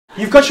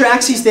You've got your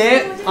axes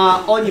there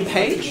on your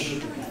page.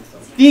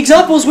 The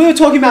examples we were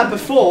talking about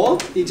before,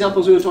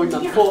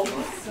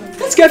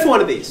 let's go for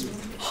one of these.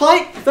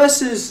 Height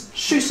versus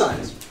shoe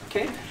size.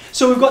 Okay?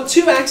 So we've got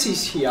two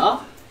axes here.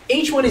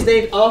 Each one is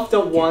named after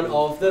one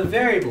of the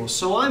variables.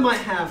 So I might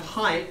have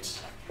height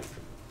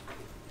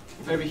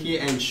over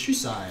here and shoe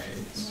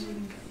size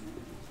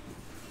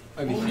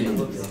over here.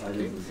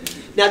 Okay.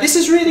 Now this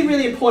is really,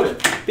 really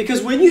important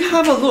because when you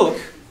have a look,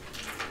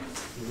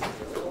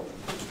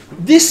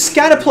 this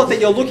scatter plot that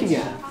you're looking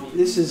at,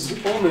 this is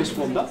almost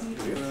warmed up.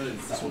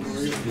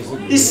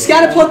 This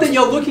scatter plot that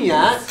you're looking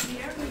at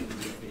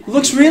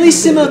looks really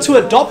similar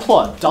to a dot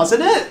plot,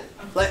 doesn't it?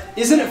 Like,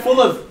 isn't it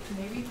full of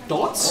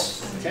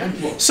dots?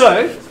 Okay.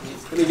 So,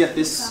 let me get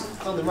this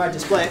on the right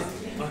display.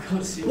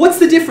 What's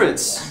the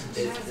difference?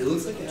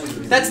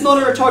 That's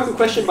not a rhetorical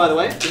question, by the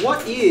way.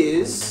 What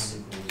is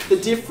the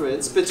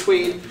difference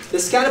between the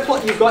scatter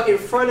plot you've got in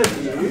front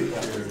of you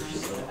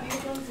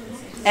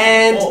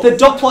and the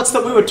dot plots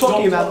that we were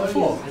talking about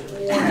before?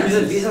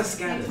 These are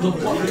scattered.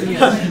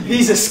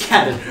 These are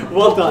scattered.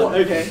 Well done.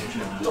 Okay.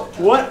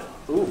 What?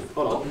 Ooh,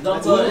 hold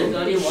on.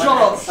 Shut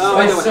up.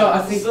 So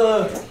I think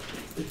the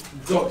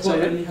dot plot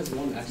only has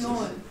one axis.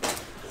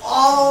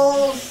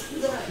 Oh.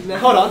 Now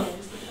hold on.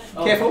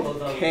 Careful.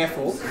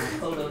 Careful.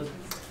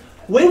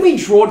 When we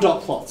draw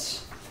dot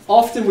plots,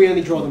 often we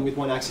only draw them with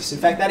one axis. In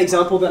fact, that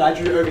example that I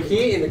drew over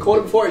here in the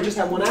corner before, it just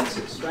had one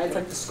axis, right? It's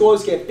like the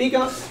scores get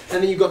bigger,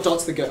 and then you've got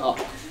dots that go up.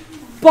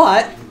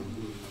 But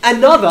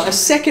a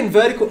second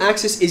vertical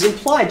axis is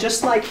implied,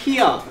 just like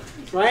here,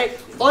 right?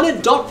 On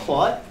a dot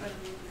plot,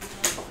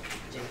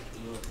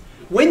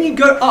 when you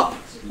go up,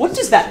 what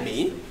does that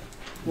mean?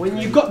 When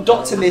you've got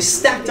dots and they're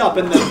stacked up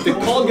and the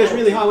column goes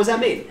really high, what does that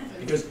mean?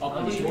 It goes up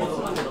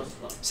and down.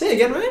 Say it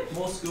again, right?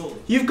 More scores.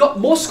 You've got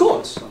more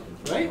scores,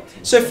 right?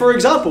 So for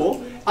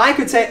example, I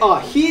could say, oh,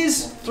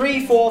 here's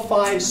 3, 4,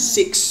 5,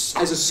 6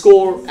 as a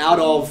score out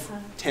of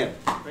 10.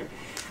 Right?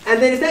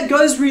 And then if that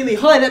goes really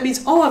high, that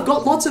means, oh, I've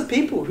got lots of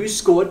people who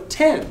scored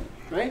 10.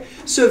 Right?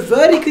 So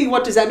vertically,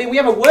 what does that mean? We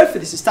have a word for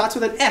this. It starts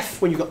with an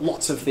F when you've got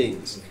lots of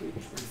things.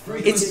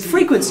 It's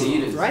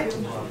frequency, right?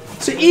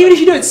 So even if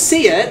you don't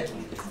see it,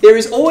 there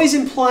is always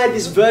implied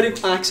this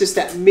vertical axis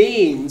that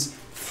means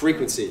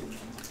frequency.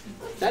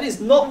 That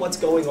is not what's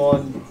going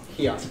on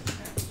here.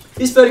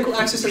 This vertical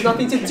axis has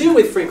nothing to do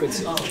with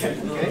frequency.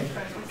 Okay?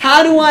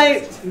 How do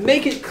I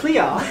make it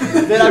clear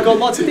that I've got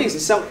lots of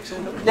things? So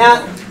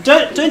now,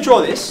 don't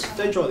draw this.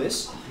 Don't draw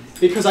this,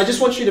 because I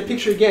just want you to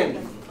picture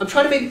again. I'm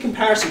trying to make a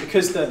comparison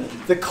because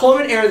the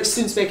common error that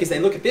students make is they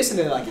look at this and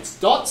they're like, it's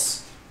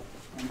dots.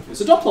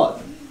 It's a dot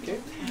plot. Okay?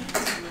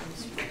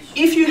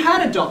 If you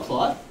had a dot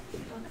plot,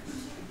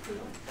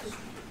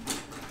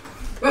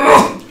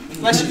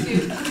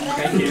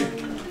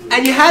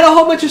 and you had a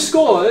whole bunch of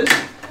scores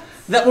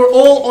that were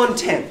all on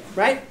 10,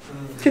 right?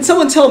 Can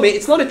someone tell me,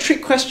 it's not a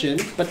trick question,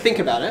 but think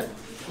about it.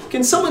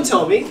 Can someone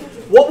tell me,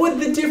 what would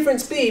the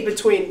difference be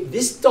between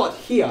this dot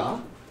here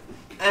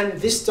and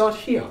this dot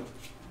here?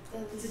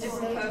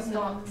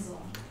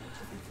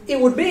 It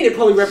would mean it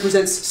probably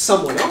represents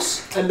someone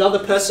else, another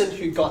person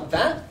who got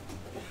that.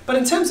 But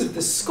in terms of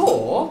the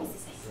score,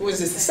 it's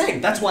the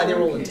same. That's why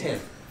they're all in 10.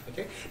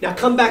 Okay? Now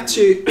come back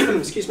to,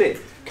 excuse me,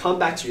 come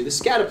back to the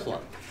scatter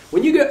plot.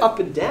 When you go up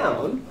and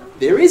down,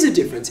 there is a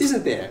difference,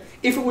 isn't there?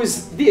 If it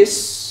was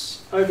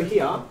this over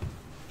here,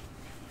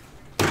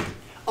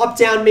 up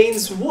down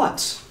means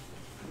what?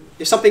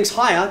 If something's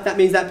higher, that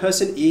means that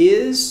person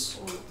is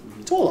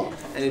taller.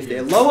 And if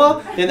they're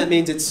lower, then that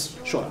means it's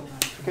shorter.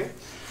 Okay?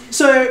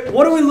 So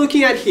what are we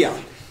looking at here?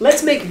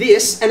 Let's make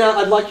this, and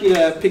I'd like you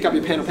to pick up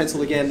your pen or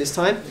pencil again this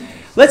time.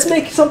 Let's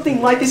make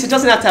something like this. It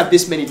doesn't have to have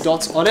this many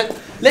dots on it.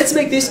 Let's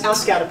make this our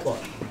scatter plot.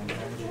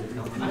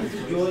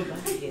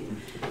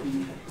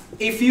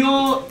 If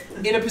you're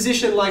in a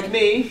position like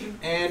me,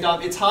 and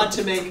it's hard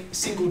to make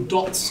single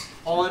dots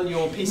on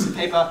your piece of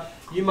paper,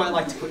 you might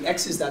like to put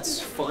X's,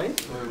 that's fine.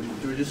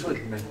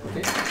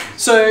 Okay.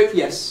 So,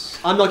 yes,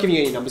 I'm not giving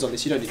you any numbers on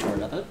this, you don't need to worry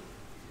about that.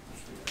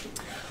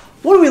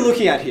 What are we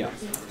looking at here?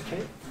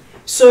 Okay.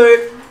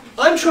 So,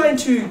 I'm trying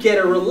to get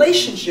a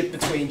relationship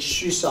between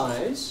shoe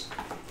size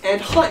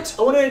and height.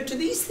 I want to know, do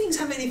these things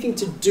have anything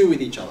to do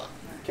with each other?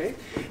 Okay.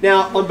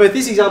 Now, on both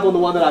this example and the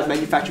one that I've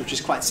manufactured, which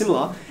is quite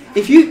similar,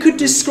 if you could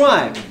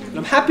describe, and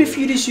I'm happy for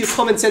you to use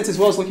common sense as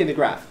well as looking at the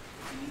graph,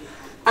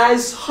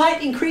 as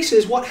height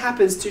increases, what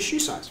happens to shoe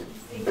size?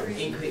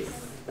 Increase.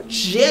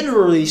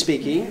 Generally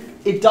speaking,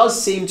 it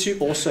does seem to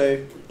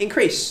also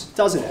increase,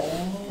 doesn't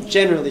it?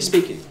 Generally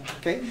speaking.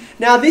 Okay.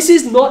 Now, this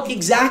is not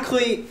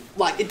exactly,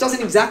 it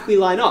doesn't exactly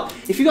line up.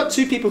 If you've got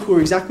two people who are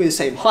exactly the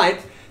same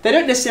height, they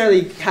don't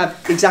necessarily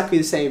have exactly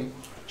the same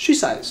shoe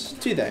size,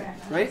 do they?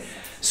 Right?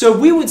 So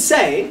we would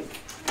say,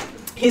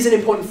 here's an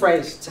important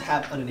phrase to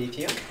have underneath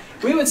here.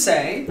 We would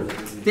say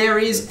there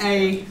is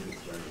a,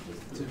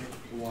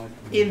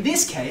 in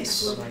this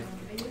case,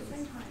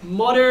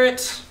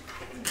 moderate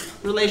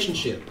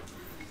relationship.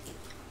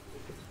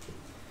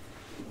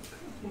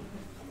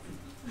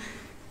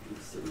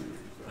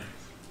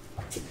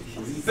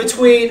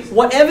 between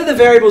whatever the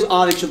variables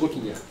are that you're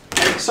looking at.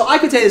 So I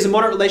could say there's a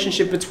moderate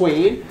relationship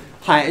between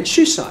height and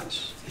shoe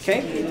size.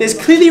 Okay? There's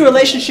clearly a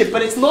relationship,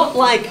 but it's not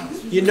like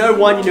you know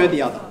one, you know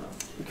the other.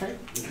 Okay?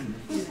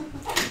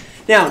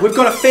 Now, we've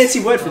got a fancy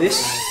word for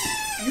this.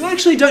 You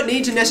actually don't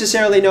need to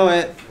necessarily know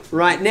it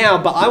right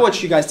now, but I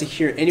want you guys to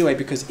hear it anyway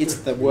because it's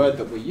the word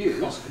that we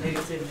use.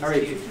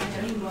 Hurry.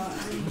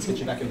 Let's get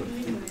you back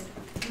in.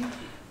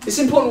 This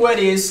important word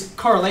is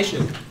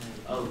correlation.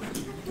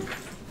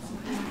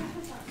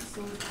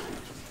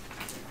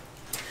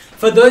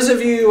 For those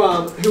of you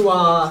who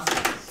are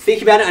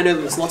thinking about it, I know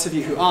there's lots of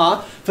you who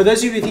are. For those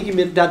of you who are thinking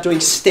about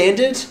doing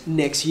standard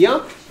next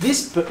year,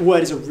 this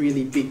word is a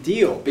really big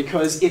deal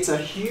because it's a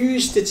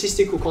huge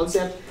statistical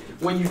concept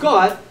when you've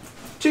got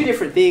two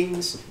different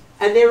things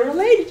and they're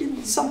related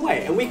in some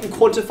way. And we can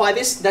quantify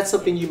this. That's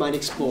something you might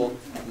explore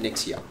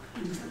next year.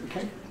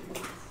 Okay?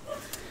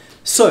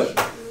 So,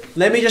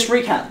 let me just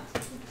recap.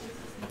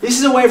 This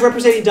is a way of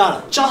representing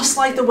data, just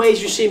like the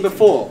ways you've seen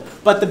before.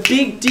 But the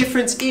big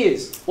difference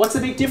is, what's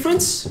the big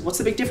difference? What's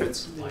the big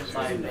difference?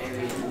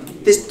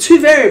 There's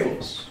two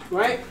variables,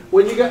 right?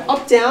 When you go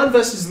up, down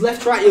versus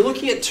left, right, you're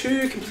looking at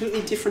two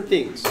completely different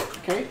things,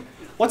 okay?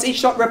 What's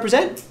each dot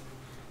represent?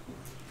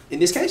 In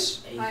this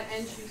case? Height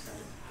and shoe size.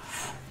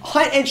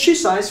 Height and shoe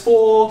size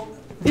for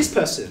this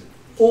person,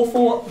 or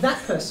for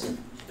that person,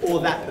 or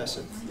that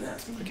person,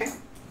 okay?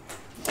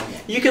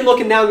 You can look,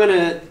 and now I'm going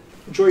to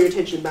draw your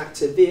attention back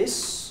to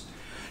this.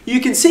 You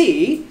can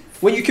see,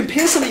 when you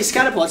compare some of these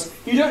scatter plots,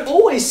 you don't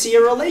always see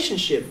a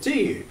relationship, do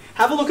you?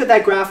 Have a look at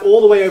that graph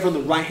all the way over on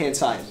the right-hand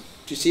side.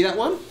 Do you see that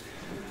one?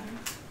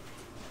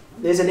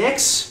 There's an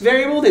x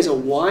variable, there's a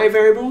y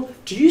variable.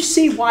 Do you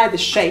see why the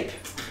shape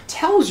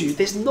tells you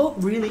there's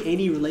not really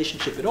any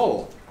relationship at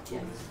all?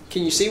 Yes.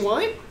 Can you see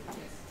why?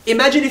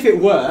 Imagine if it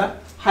were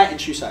height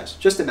and shoe size.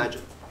 Just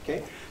imagine.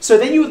 Okay? So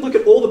then you would look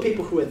at all the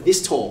people who are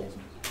this tall,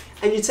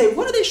 and you'd say,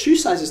 what do their shoe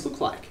sizes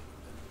look like?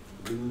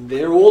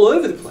 They're all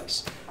over the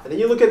place. And then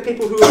you look at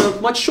people who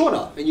are much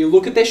shorter, and you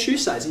look at their shoe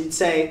size, and you'd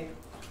say,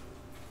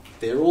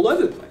 they're all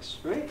over the place,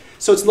 right?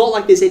 So it's not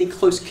like there's any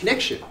close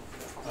connection.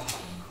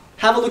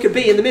 Have a look at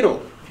B in the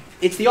middle.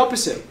 It's the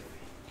opposite.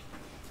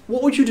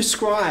 What would you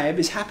describe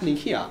is happening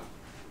here?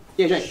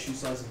 Yeah, Jake. Shoe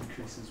size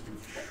increases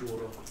with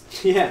shorter.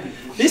 Yeah,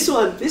 this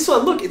one,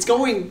 look, it's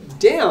going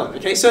down.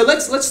 Okay, so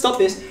let's stop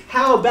this.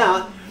 How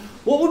about,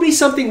 what would be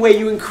something where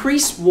you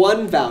increase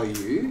one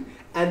value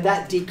and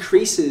that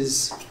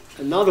decreases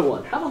another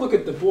one? Have a look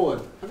at the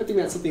board. Have a think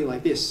about something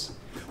like this.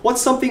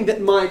 What's something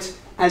that might,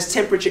 as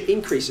temperature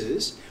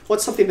increases,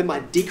 what's something that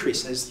might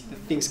decrease as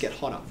things get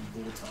hotter?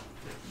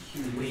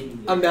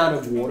 Wind. Amount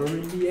of water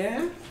in the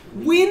air.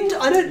 Wind,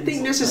 I don't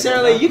think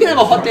necessarily. You can have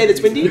a hot day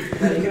that's windy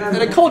and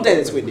a cold day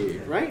that's windy,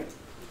 right?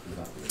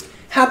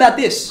 How about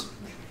this?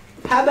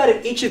 How about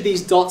if each of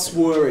these dots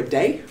were a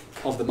day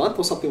of the month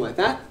or something like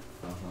that?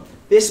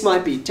 This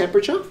might be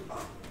temperature.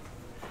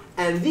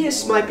 And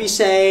this might be,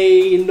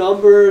 say,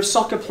 number of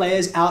soccer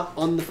players out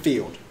on the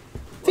field.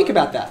 Think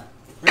about that.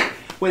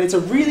 When it's a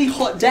really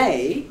hot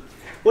day,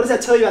 what does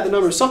that tell you about the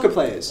number of soccer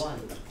players?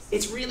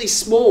 It's really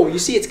small. You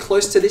see it's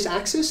close to this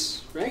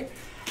axis, right?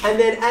 And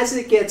then as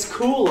it gets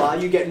cooler,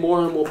 you get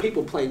more and more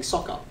people playing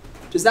soccer.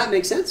 Does that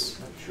make sense?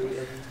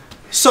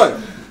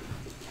 So,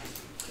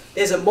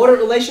 there's a moderate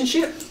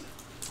relationship,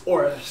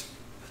 or a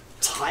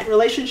tight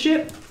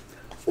relationship,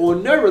 or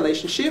no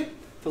relationship.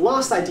 The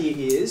last idea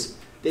is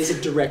there's a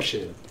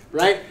direction,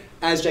 right?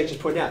 As Jake just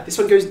pointed out, this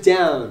one goes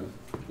down.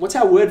 What's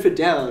our word for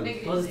down?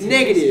 Negative.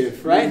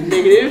 Negative, right?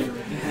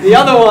 Negative. The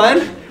other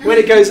one, when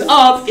it goes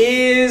up,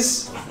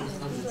 is...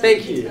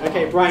 Thank you.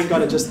 Okay, Brian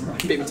got it, just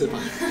beat me to the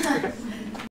punch. Okay.